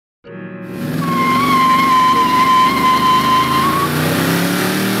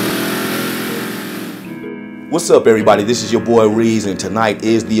What's up, everybody? This is your boy Reez, and tonight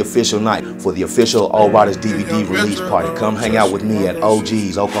is the official night for the official Old Riders DVD release party. Come hang out with me at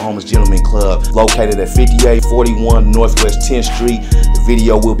OG's, Oklahoma's Gentleman Club, located at 5841 Northwest 10th Street. The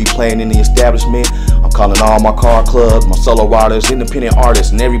video will be playing in the establishment. I'm calling all my car clubs, my solo riders, independent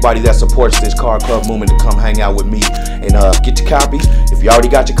artists, and everybody that supports this car club movement to come hang out with me and get your copy. If you already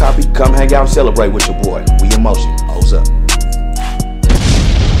got your copy, come hang out and celebrate with your boy. We in motion. O's up.